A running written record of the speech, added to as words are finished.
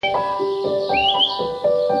Well,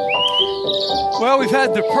 we've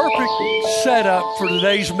had the perfect setup for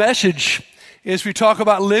today's message as we talk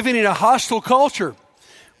about living in a hostile culture.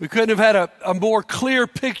 We couldn't have had a more clear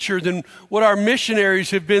picture than what our missionaries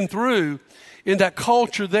have been through in that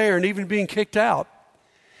culture there and even being kicked out.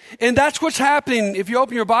 And that's what's happening. If you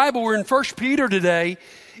open your Bible, we're in 1 Peter today,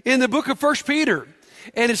 in the book of 1 Peter.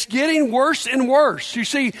 And it's getting worse and worse. You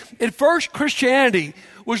see, at first, Christianity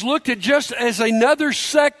was looked at just as another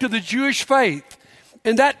sect of the Jewish faith,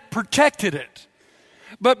 and that protected it.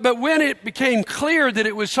 But when it became clear that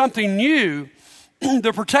it was something new,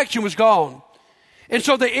 the protection was gone. And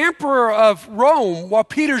so the emperor of Rome, while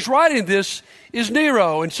Peter's writing this, is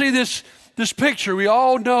Nero. And see this picture. We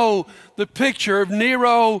all know the picture of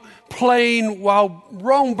Nero playing while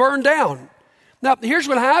Rome burned down. Now, here's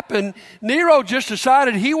what happened. Nero just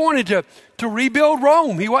decided he wanted to rebuild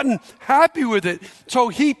Rome. He wasn't happy with it. So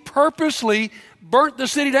he purposely burnt the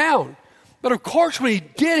city down. But of course, when he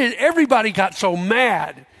did it, everybody got so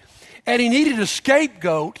mad. And he needed a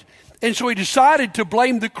scapegoat. And so he decided to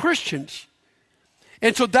blame the Christians.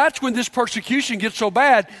 And so that's when this persecution gets so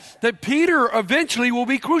bad that Peter eventually will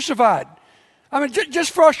be crucified. I mean,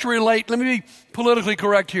 just for us to relate, let me be politically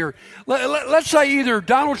correct here. Let's say either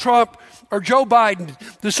Donald Trump or Joe Biden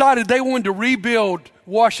decided they wanted to rebuild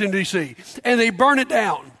Washington, D.C., and they burn it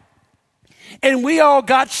down. And we all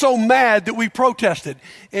got so mad that we protested.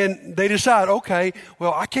 And they decide, okay,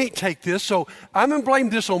 well, I can't take this, so I'm going to blame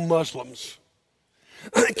this on Muslims.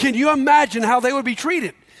 Can you imagine how they would be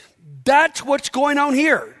treated? That's what's going on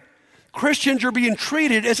here. Christians are being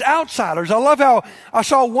treated as outsiders. I love how I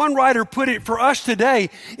saw one writer put it for us today,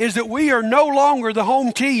 is that we are no longer the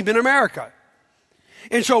home team in America.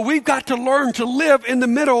 And so we've got to learn to live in the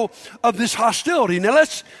middle of this hostility. Now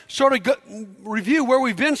let's sort of review where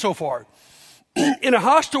we've been so far. In a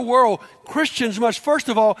hostile world, Christians must first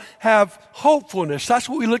of all have hopefulness. That's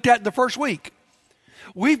what we looked at in the first week.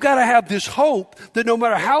 We've got to have this hope that no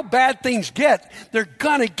matter how bad things get, they're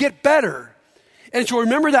going to get better. And so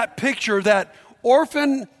remember that picture of that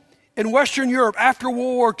orphan in Western Europe after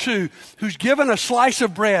World War II who's given a slice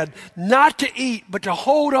of bread, not to eat, but to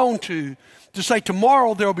hold on to say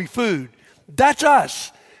tomorrow there'll be food. That's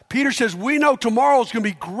us. Peter says we know tomorrow's going to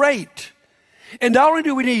be great. And not only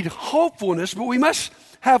do we need hopefulness, but we must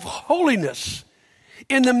have holiness.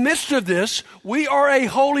 In the midst of this, we are a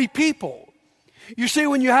holy people. You see,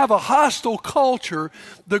 when you have a hostile culture,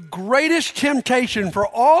 the greatest temptation for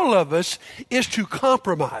all of us is to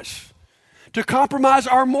compromise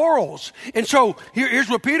our morals. And so here's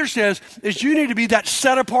what Peter says, is you need to be that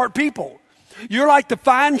set-apart people. You're like the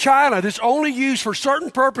fine china that's only used for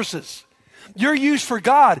certain purposes. You're used for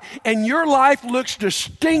God, and your life looks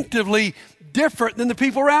distinctively different than the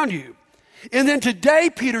people around you. And then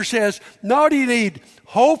today, Peter says, not only do you need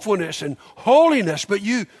hopefulness and holiness, but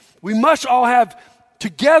we must all have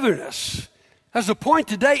togetherness. As the point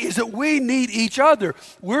today is that we need each other.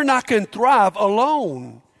 We're not going to thrive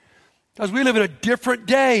alone. As we live in a different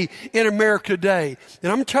day in America today.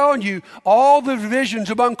 And I'm telling you, all the divisions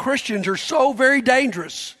among Christians are so very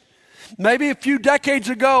dangerous. Maybe a few decades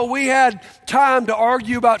ago, we had time to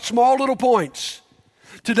argue about small little points.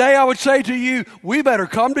 Today, I would say to you, we better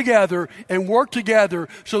come together and work together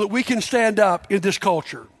so that we can stand up in this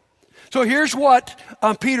culture. So here's what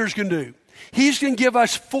Peter's going to do. He's going to give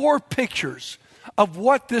us 4 pictures of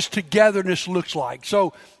what this togetherness looks like.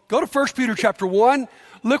 So go to 1 Peter chapter 1.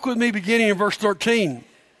 Look with me beginning in verse 13.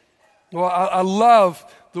 Well, I love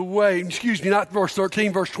the way, not verse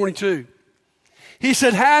 13, verse 22. He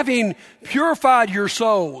said, having purified your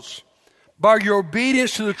souls by your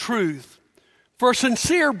obedience to the truth, for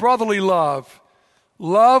sincere brotherly love,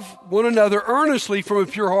 love one another earnestly from a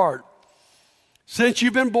pure heart. Since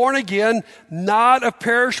you've been born again, not of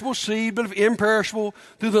perishable seed, but of imperishable,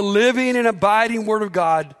 through the living and abiding word of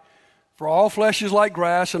God. For all flesh is like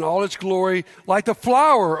grass, and all its glory like the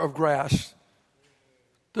flower of grass.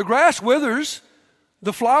 The grass withers,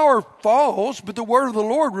 the flower falls, but the word of the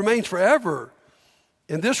Lord remains forever.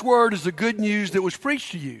 And this word is the good news that was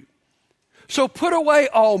preached to you. So put away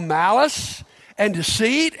all malice and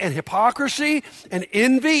deceit and hypocrisy and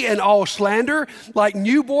envy and all slander. Like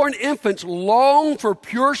newborn infants, long for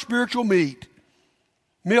pure spiritual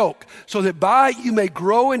milk, so that by it you may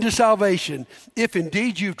grow into salvation, if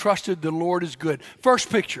indeed you've trusted the Lord is good. First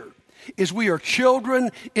picture is we are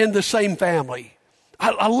children in the same family.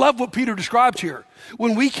 I love what Peter describes here.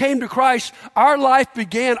 When we came to Christ, our life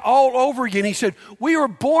began all over again. He said, we were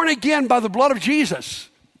born again by the blood of Jesus.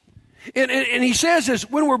 And he says this,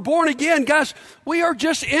 when we're born again, guys, we are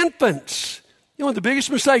just infants. You know, the biggest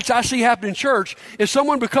mistakes I see happen in church is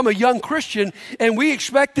someone become a young Christian and we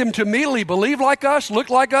expect them to immediately believe like us, look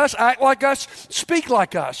like us, act like us, speak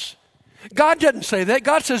like us. God doesn't say that.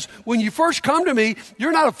 God says, when you first come to me,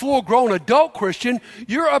 you're not a full-grown adult Christian.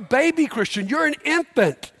 You're a baby Christian. You're an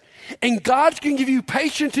infant. And God's going to give you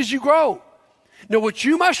patience as you grow. Now, what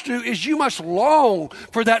you must do is you must long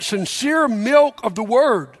for that sincere milk of the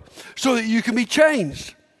Word so that you can be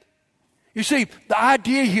changed. You see, the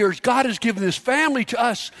idea here is God has given this family to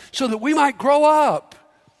us so that we might grow up.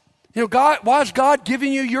 You know, why is God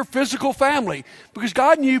giving you your physical family? Because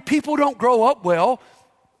God knew people don't grow up well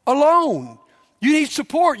alone. You need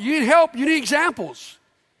support. You need help. You need examples.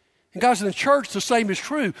 And guys, in the church, the same is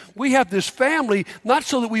true. We have this family not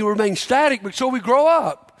so that we remain static, but so we grow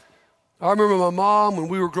up. I remember my mom when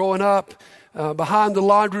we were growing up, behind the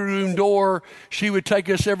laundry room door, she would take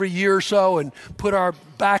us every year or so and put our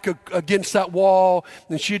back against that wall,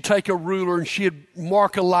 and she'd take a ruler and she'd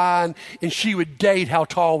mark a line, and she would date how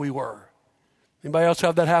tall we were. Anybody else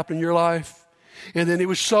have that happen in your life? And then it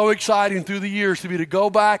was so exciting through the years to be to go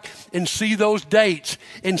back and see those dates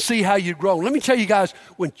and see how you've grown. Let me tell you guys,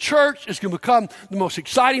 when church is going to become the most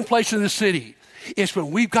exciting place in the city, it's when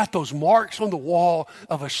we've got those marks on the wall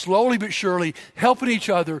of us slowly but surely helping each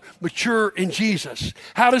other mature in Jesus.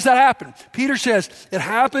 How does that happen? Peter says it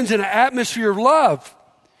happens in an atmosphere of love.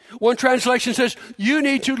 One translation says you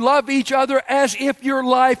need to love each other as if your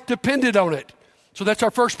life depended on it. So that's our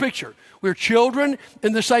first picture. We're children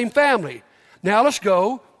in the same family. Now let's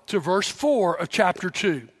go to verse 4 of chapter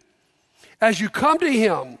 2. As you come to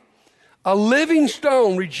him, a living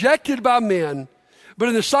stone rejected by men, but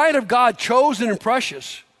in the sight of God chosen and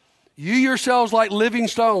precious, you yourselves like living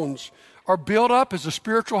stones are built up as a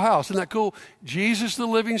spiritual house. Isn't that cool? Jesus the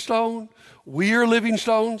living stone. We are living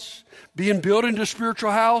stones, being built into a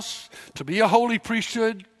spiritual house, to be a holy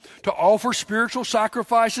priesthood, to offer spiritual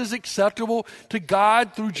sacrifices acceptable to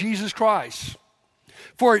God through Jesus Christ.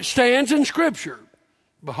 For it stands in Scripture,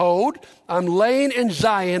 behold, I'm laying in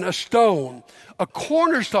Zion a stone, a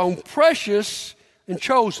cornerstone, precious and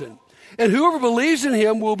chosen. And whoever believes in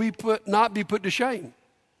him will not be put to shame.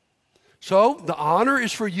 So the honor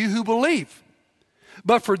is for you who believe.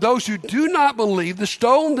 But for those who do not believe, the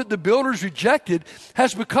stone that the builders rejected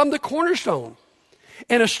has become the cornerstone,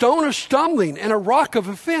 and a stone of stumbling and a rock of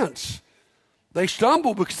offense. They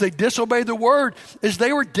stumble because they disobey the word as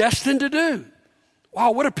they were destined to do.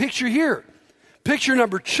 Wow, what a picture here. Picture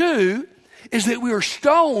number 2 is that we are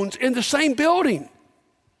stones in the same building.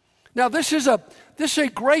 Now, this is a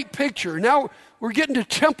great picture. Now, we're getting to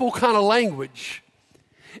temple kind of language.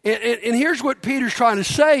 And here's what Peter's trying to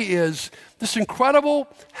say is this incredible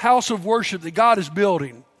house of worship that God is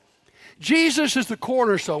building. Jesus is the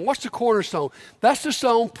cornerstone. What's the cornerstone? That's the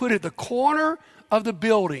stone put at the corner of the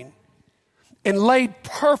building and laid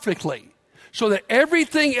perfectly, so that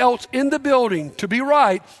everything else in the building, to be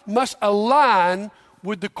right, must align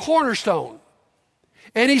with the cornerstone.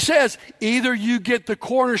 And he says, either you get the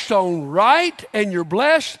cornerstone right and you're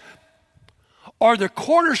blessed, or the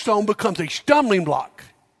cornerstone becomes a stumbling block.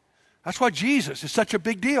 That's why Jesus is such a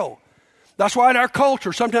big deal. That's why in our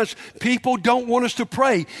culture, sometimes people don't want us to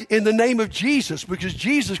pray in the name of Jesus, because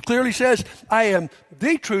Jesus clearly says, I am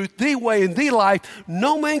the truth, the way, and the life.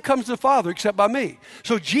 No man comes to the Father except by me.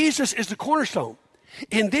 So Jesus is the cornerstone.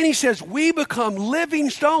 And then he says, we become living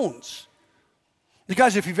stones.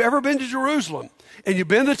 Because if you've ever been to Jerusalem and you've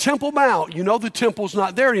been to the Temple Mount, you know the temple's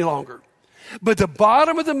not there any longer. But at the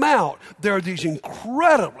bottom of the mount, there are these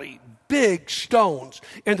incredibly big stones,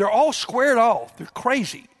 and they're all squared off. They're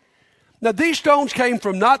crazy. Now, these stones came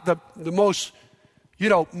from not the most,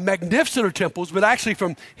 magnificent of temples, but actually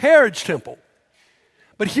from Herod's temple.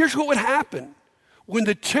 But here's what would happen. When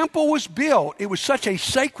the temple was built, it was such a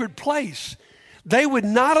sacred place, they would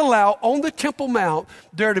not allow on the Temple Mount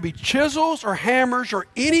there to be chisels or hammers or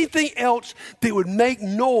anything else that would make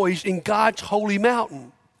noise in God's holy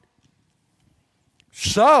mountain.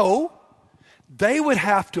 So they would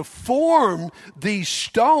have to form these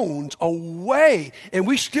stones away, and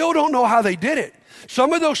we still don't know how they did it.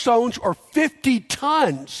 Some of those stones are 50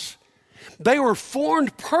 tons. They were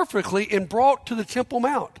formed perfectly and brought to the Temple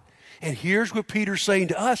Mount. And here's what Peter's saying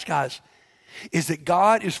to us, guys, is that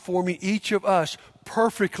God is forming each of us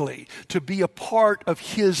perfectly to be a part of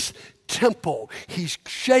his temple. He's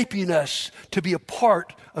shaping us to be a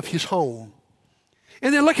part of his home.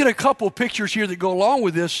 And then look at a couple of pictures here that go along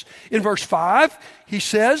with this. In verse 5, he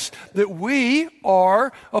says that we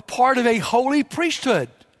are a part of a holy priesthood.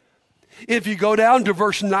 If you go down to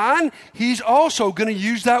verse 9, he's also going to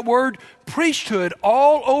use that word priesthood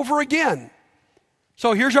all over again.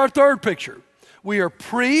 So here's our third picture. We are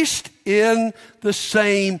priests in the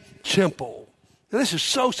same temple. Now, this is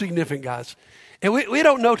so significant, guys. And we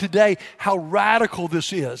don't know today how radical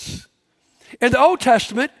this is. In the Old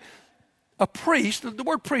Testament, a priest, the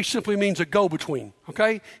word priest simply means a go-between,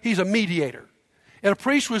 okay? He's a mediator. And a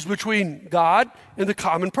priest was between God and the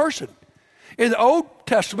common person. In the Old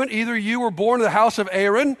Testament, either you were born in the house of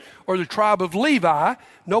Aaron or the tribe of Levi,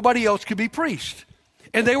 nobody else could be priest.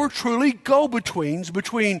 And they were truly go-betweens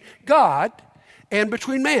between God and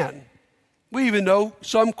between man. We even know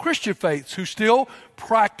some Christian faiths who still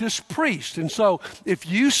practice priest. And so if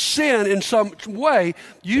you sin in some way,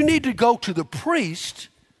 you need to go to the priest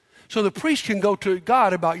so the priest can go to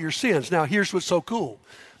God about your sins. Now, here's what's so cool.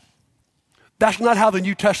 That's not how the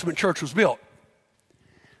New Testament church was built.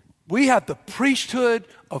 We have the priesthood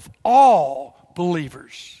of all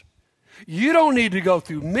believers. You don't need to go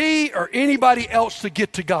through me or anybody else to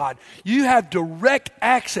get to God. You have direct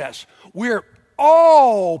access. We're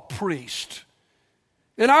all priests.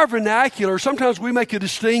 In our vernacular, sometimes we make a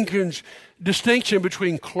distinction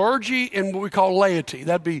between clergy and what we call laity.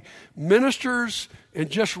 That'd be ministers and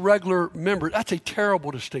just regular members. That's a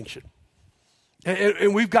terrible distinction.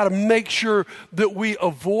 And we've got to make sure that we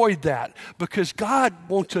avoid that because God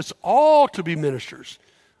wants us all to be ministers.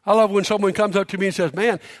 I love when someone comes up to me and says,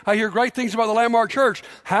 man, I hear great things about the Landmark Church.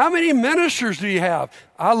 How many ministers do you have?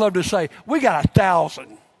 I love to say, we got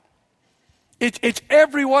 1,000. It's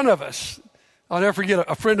every one of us. I'll never forget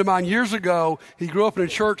a friend of mine years ago. He grew up in a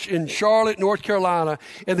church in Charlotte, North Carolina,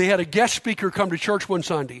 and they had a guest speaker come to church one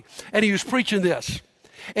Sunday, and he was preaching this.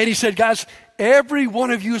 And he said, guys, every one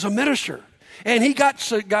of you is a minister. And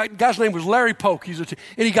guy's name was Larry Polk, and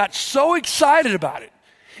he got so excited about it.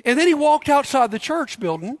 And then he walked outside the church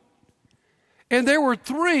building, and there were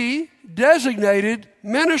 3 designated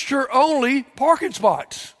minister-only parking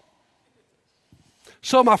spots.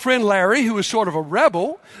 So my friend Larry, who was sort of a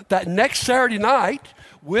rebel, that next Saturday night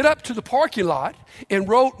went up to the parking lot and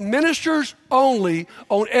wrote ministers only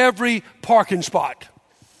on every parking spot.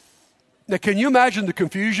 Now, can you imagine the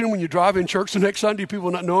confusion when you drive in church the next Sunday, people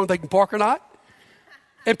not knowing if they can park or not?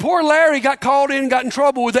 And poor Larry got called in and got in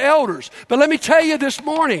trouble with the elders. But let me tell you this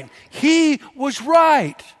morning, he was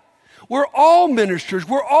right. We're all ministers.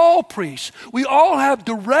 We're all priests. We all have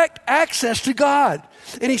direct access to God.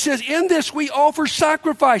 And he says, in this we offer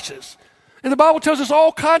sacrifices. And the Bible tells us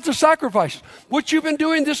all kinds of sacrifices. What you've been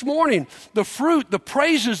doing this morning, the fruit, the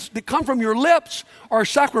praises that come from your lips are a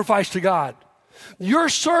sacrifice to God. Your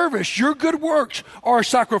service, your good works are a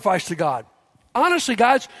sacrifice to God. Honestly,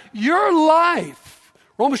 guys, your life,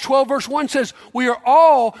 Romans 12 verse 1 says, we are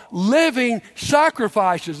all living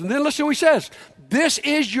sacrifices. And then listen to what he says. This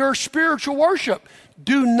is your spiritual worship.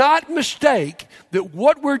 Do not mistake that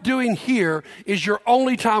what we're doing here is your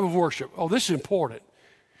only time of worship. Oh, this is important.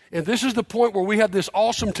 And this is the point where we have this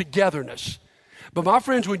awesome togetherness. But my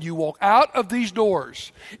friends, when you walk out of these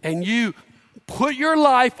doors and you put your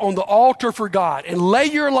life on the altar for God and lay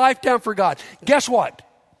your life down for God, guess what?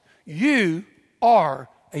 You are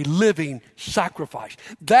a living sacrifice.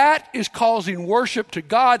 That is causing worship to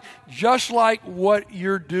God just like what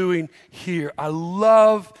you're doing here. I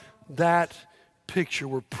love that picture.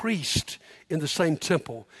 We're priests in the same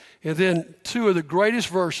temple. And then 2 of the greatest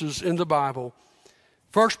verses in the Bible,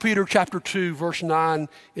 1 Peter chapter 2, verse 9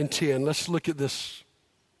 and 10. Let's look at this.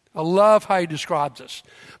 I love how he describes us.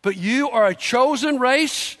 But you are a chosen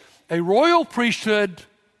race, a royal priesthood,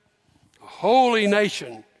 a holy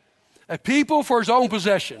nation, a people for his own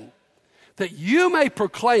possession, that you may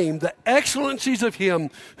proclaim the excellencies of him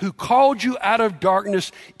who called you out of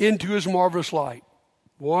darkness into his marvelous light.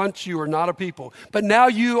 Once you were not a people, but now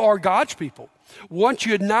you are God's people. Once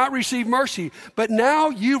you had not received mercy, but now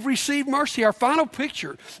you've received mercy. Our final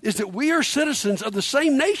picture is that we are citizens of the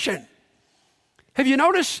same nation. Have you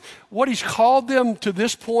noticed what he's called them to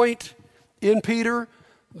this point in Peter?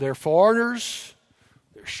 They're foreigners,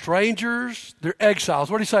 they're strangers, they're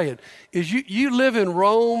exiles. What he's saying is you live in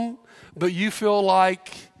Rome, but you feel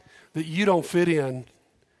like that you don't fit in.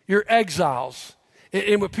 You're exiles.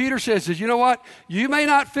 And what Peter says is, you know what? You may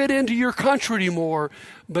not fit into your country anymore,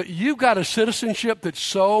 but you've got a citizenship that's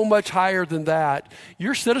so much higher than that.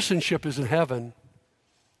 Your citizenship is in heaven.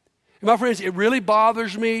 And my friends, it really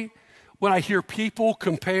bothers me when I hear people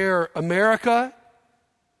compare America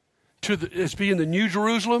as being the New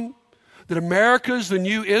Jerusalem, that America's the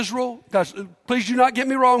new Israel. Guys, please do not get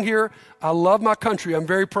me wrong here. I love my country. I'm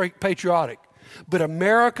very patriotic. But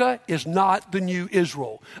America is not the new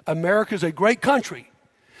Israel. America is a great country.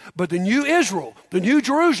 But the new Israel, the new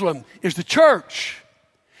Jerusalem, is the church.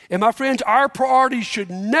 And my friends, our priority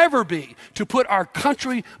should never be to put our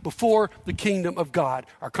country before the kingdom of God.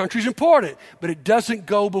 Our country's important, but it doesn't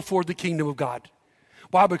go before the kingdom of God.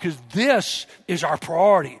 Why? Because this is our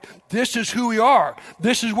priority. This is who we are.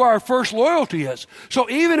 This is where our first loyalty is. So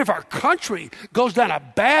even if our country goes down a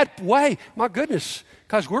bad way, my goodness,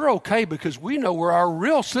 guys, we're okay because we know where our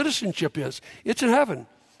real citizenship is. It's in heaven.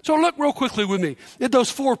 So look real quickly with me at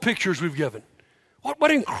those 4 pictures we've given.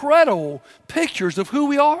 What incredible pictures of who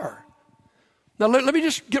we are. Now let me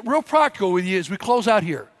just get real practical with you as we close out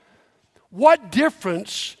here. What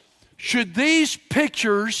difference should these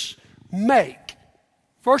pictures make?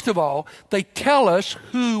 First of all, they tell us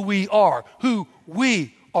who we are.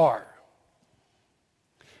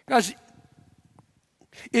 Guys,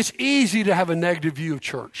 it's easy to have a negative view of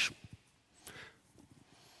church.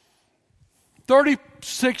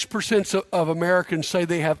 36% of Americans say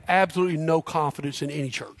they have absolutely no confidence in any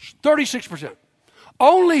church. 36%.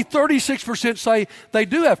 Only 36% say they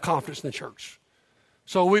do have confidence in the church.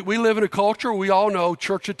 So we live in a culture, we all know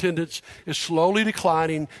church attendance is slowly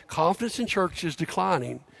declining. Confidence in church is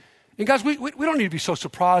declining. And guys, we don't need to be so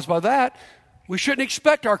surprised by that. We shouldn't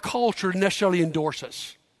expect our culture to necessarily endorse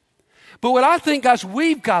us. But what I think, guys,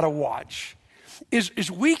 we've got to watch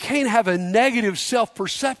is we can't have a negative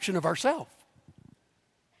self-perception of ourselves.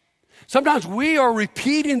 Sometimes we are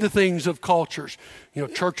repeating the things of cultures. You know,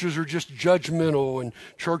 churches are just judgmental, and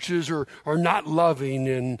churches are not loving,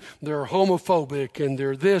 and they're homophobic, and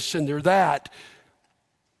they're this and they're that.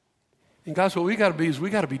 And guys, what we got to be is we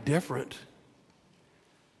got to be different.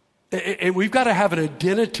 And we've got to have an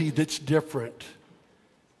identity that's different.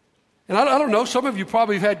 And I don't know, some of you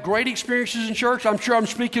probably have had great experiences in church. I'm sure I'm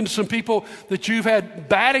speaking to some people that you've had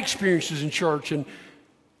bad experiences in church. And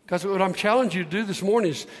guys, what I'm challenging you to do this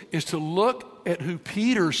morning is to look at who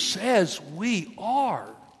Peter says we are.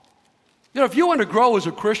 You know, if you want to grow as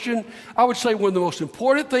a Christian, I would say one of the most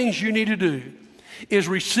important things you need to do is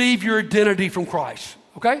receive your identity from Christ,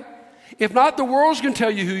 okay? If not, the world's going to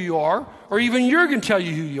tell you who you are, or even you're going to tell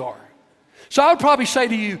you who you are. So I would probably say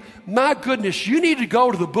to you, my goodness, you need to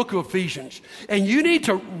go to the book of Ephesians, and you need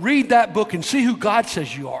to read that book and see who God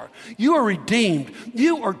says you are. You are redeemed.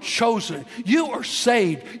 You are chosen. You are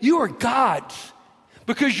saved. You are God's.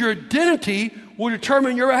 Because your identity will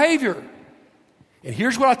determine your behavior. And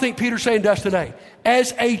here's what I think Peter's saying to us today.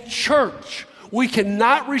 As a church, we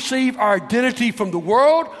cannot receive our identity from the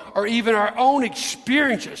world or even our own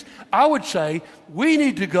experiences. I would say we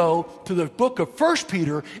need to go to the book of 1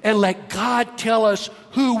 Peter and let God tell us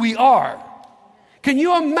who we are. Can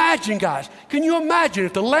you imagine, guys? Can you imagine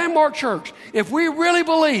if the Landmark Church, if we really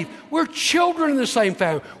believe we're children in the same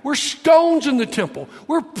family, we're stones in the temple,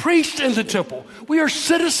 we're priests in the temple, we are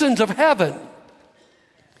citizens of heaven.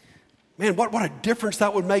 Man, what a difference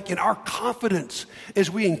that would make in our confidence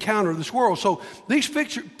as we encounter this world. So these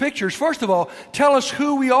pictures, first of all, tell us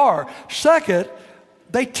who we are. Second,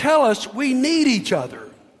 they tell us we need each other.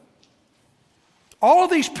 All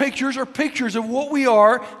of these pictures are pictures of what we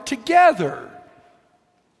are together.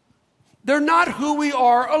 They're not who we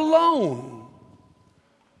are alone.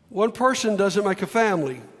 One person doesn't make a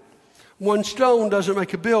family. One stone doesn't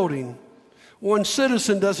make a building. One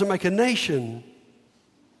citizen doesn't make a nation.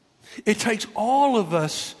 It takes all of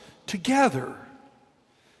us together.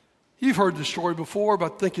 You've heard this story before,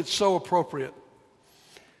 but I think it's so appropriate.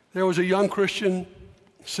 There was a young Christian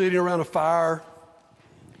sitting around a fire,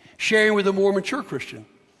 sharing with a more mature Christian.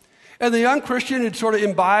 And the young Christian had sort of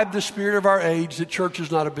imbibed the spirit of our age that church is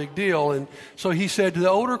not a big deal. And so he said to the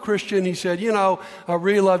older Christian, he said, you know, I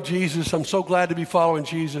really love Jesus. I'm so glad to be following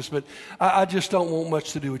Jesus, but I just don't want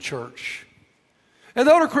much to do with church. And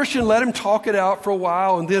the older Christian let him talk it out for a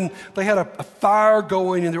while, and then they had a fire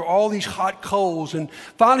going, and there were all these hot coals. And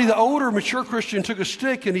finally, the older, mature Christian took a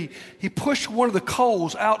stick, and he pushed one of the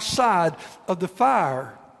coals outside of the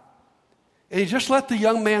fire. And he just let the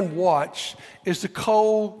young man watch as the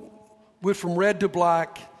coal went from red to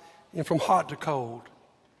black and from hot to cold.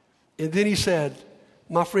 And then he said,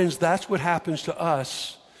 my friends, that's what happens to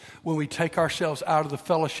us when we take ourselves out of the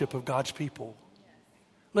fellowship of God's people.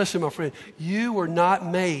 Listen, my friend, you were not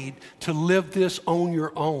made to live this on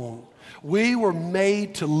your own. We were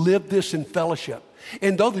made to live this in fellowship.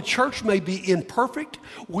 And though the church may be imperfect,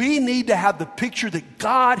 we need to have the picture that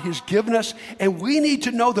God has given us, and we need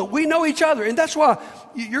to know that we know each other. And that's why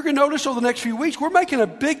you're going to notice over the next few weeks, we're making a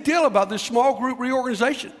big deal about this small group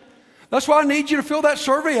reorganization. That's why I need you to fill that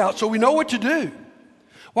survey out so we know what to do.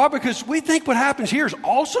 Why? Because we think what happens here is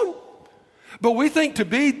awesome. But we think to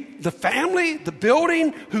be the family, the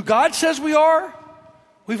building, who God says we are,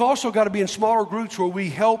 We've also got to be in smaller groups where we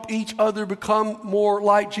help each other become more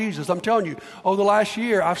like Jesus. I'm telling you, over the last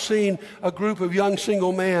year, I've seen a group of young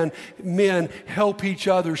single men help each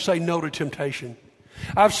other say no to temptation.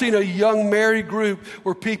 I've seen a young married group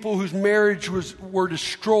where people whose marriage were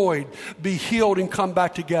destroyed be healed and come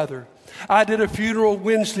back together. I did a funeral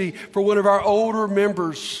Wednesday for one of our older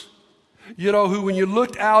members, who when you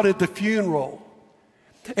looked out at the funeral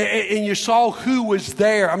and you saw who was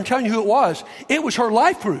there, I'm telling you who it was her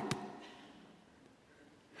life group.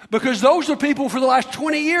 Because those are people for the last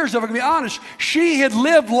 20 years, if I can be honest, she had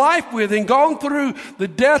lived life with and gone through the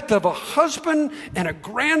death of a husband and a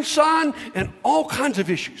grandson and all kinds of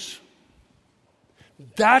issues.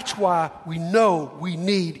 That's why we know we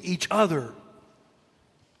need each other.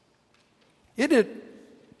 Wouldn't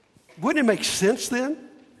it make sense then,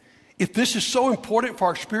 if this is so important for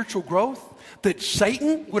our spiritual growth, that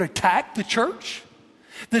Satan would attack the church?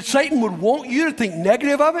 That Satan would want you to think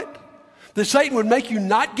negative of it? That Satan would make you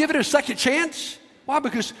not give it a second chance? Why?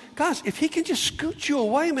 Because, guys, if he can just scoot you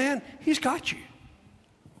away, man, he's got you.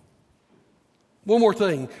 One more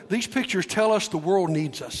thing. These pictures tell us the world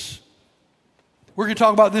needs us. We're going to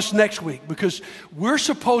talk about this next week because we're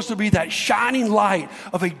supposed to be that shining light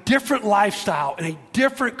of a different lifestyle and a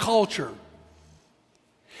different culture.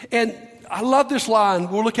 And I love this line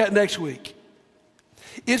we'll look at next week.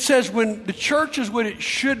 It says, when the church is what it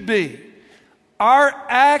should be, our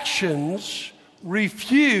actions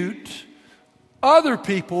refute other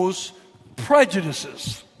people's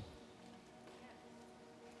prejudices.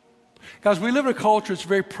 Guys, we live in a culture that's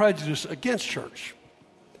very prejudiced against church.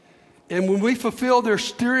 And when we fulfill their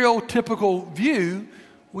stereotypical view,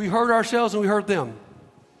 we hurt ourselves and we hurt them.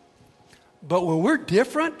 But when we're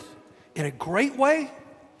different in a great way,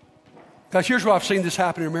 guys, here's where I've seen this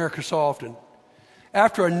happen in America so often.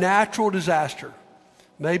 After a natural disaster,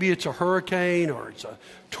 maybe it's a hurricane or it's a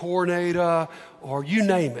tornado or you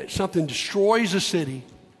name it, something destroys a city,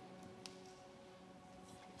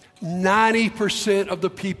 90% of the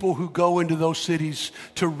people who go into those cities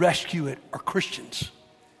to rescue it are Christians.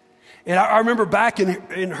 And I remember back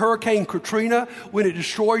in Hurricane Katrina, when it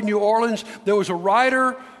destroyed New Orleans, there was a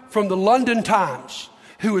writer from the London Times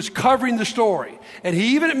who was covering the story. And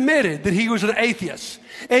he even admitted that he was an atheist.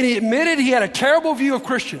 And he admitted he had a terrible view of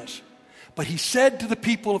Christians. But he said to the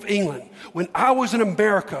people of England, when I was in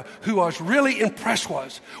America, who I was really impressed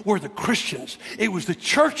were the Christians. It was the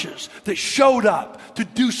churches that showed up to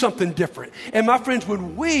do something different. And my friends,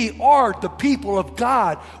 when we are the people of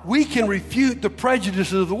God, we can refute the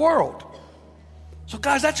prejudices of the world. So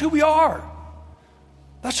guys, that's who we are.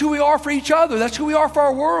 That's who we are for each other. That's who we are for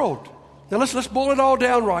our world. Now let's boil it all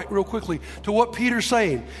down real quickly to what Peter's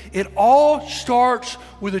saying. It all starts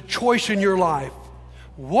with a choice in your life.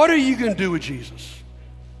 What are you going to do with Jesus?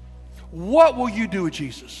 What will you do with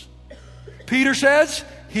Jesus? Peter says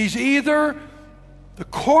he's either the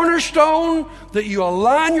cornerstone that you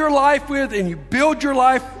align your life with and you build your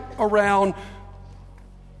life around,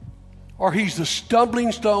 or he's the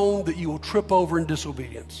stumbling stone that you will trip over in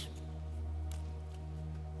disobedience.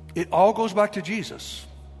 It all goes back to Jesus.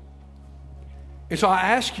 And so I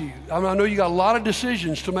ask you, I know you got a lot of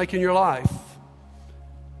decisions to make in your life.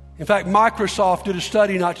 In fact, Microsoft did a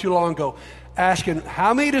study not too long ago asking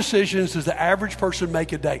how many decisions does the average person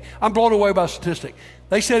make a day? I'm blown away by the statistic.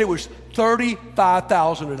 They said it was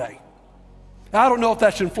 35,000 a day. Now, I don't know if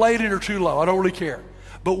that's inflated or too low. I don't really care.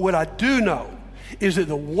 But what I do know is that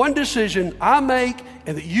the one decision I make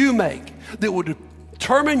and that you make that will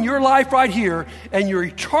determine your life right here and your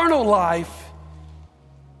eternal life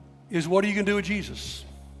is, what are you going to do with Jesus?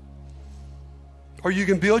 Or you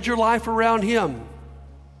can build your life around him.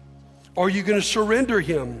 Or are you going to surrender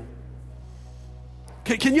him?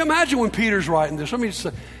 Can you imagine when Peter's writing this?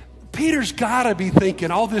 Peter's got to be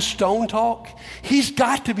thinking all this stone talk. He's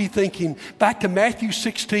got to be thinking back to Matthew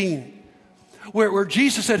 16, where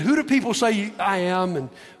Jesus said, who do people say I am? And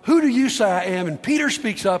who do you say I am? And Peter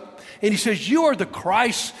speaks up and he says, you are the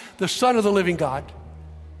Christ, the Son of the living God.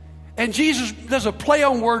 And Jesus does a play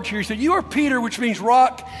on words here. He said, you are Peter, which means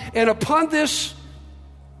rock, and upon this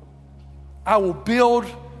I will build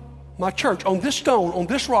my church. On this stone, on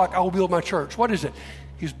this rock, I will build my church. What is it?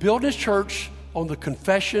 He's building his church on the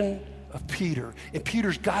confession of Peter. And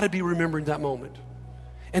Peter's got to be remembering that moment.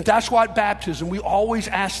 And that's why at baptism, we always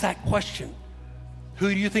ask that question. Who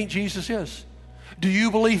do you think Jesus is? Do you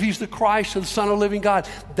believe he's the Christ and the Son of the living God?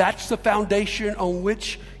 That's the foundation on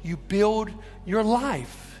which you build your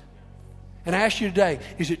life. And I ask you today,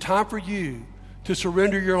 is it time for you to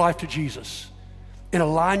surrender your life to Jesus and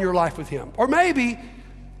align your life with him? Or maybe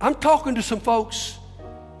I'm talking to some folks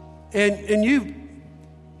and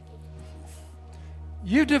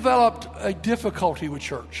You developed a difficulty with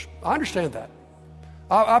church. I understand that.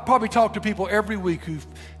 I probably talk to people every week who've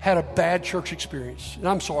had a bad church experience, and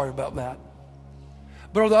I'm sorry about that.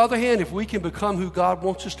 But on the other hand, if we can become who God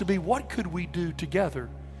wants us to be, what could we do together?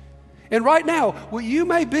 And right now, what you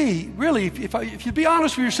may be, really, if you be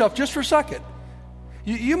honest with yourself just for a second,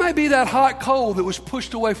 you may be that hot coal that was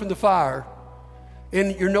pushed away from the fire,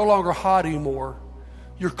 and you're no longer hot anymore.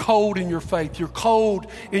 You're cold in your faith. You're cold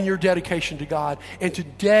in your dedication to God. And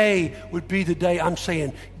today would be the day I'm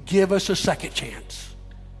saying, give us a second chance.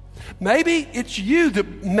 Maybe it's you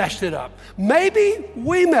that messed it up. Maybe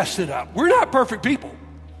we messed it up. We're not perfect people.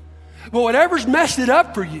 But whatever's messed it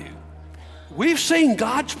up for you, we've seen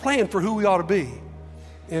God's plan for who we ought to be.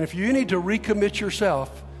 And if you need to recommit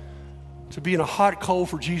yourself to being a hot coal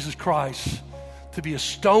for Jesus Christ, to be a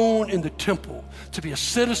stone in the temple, to be a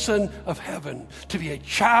citizen of heaven, to be a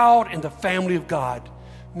child in the family of God,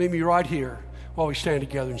 meet me right here while we stand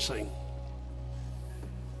together and sing.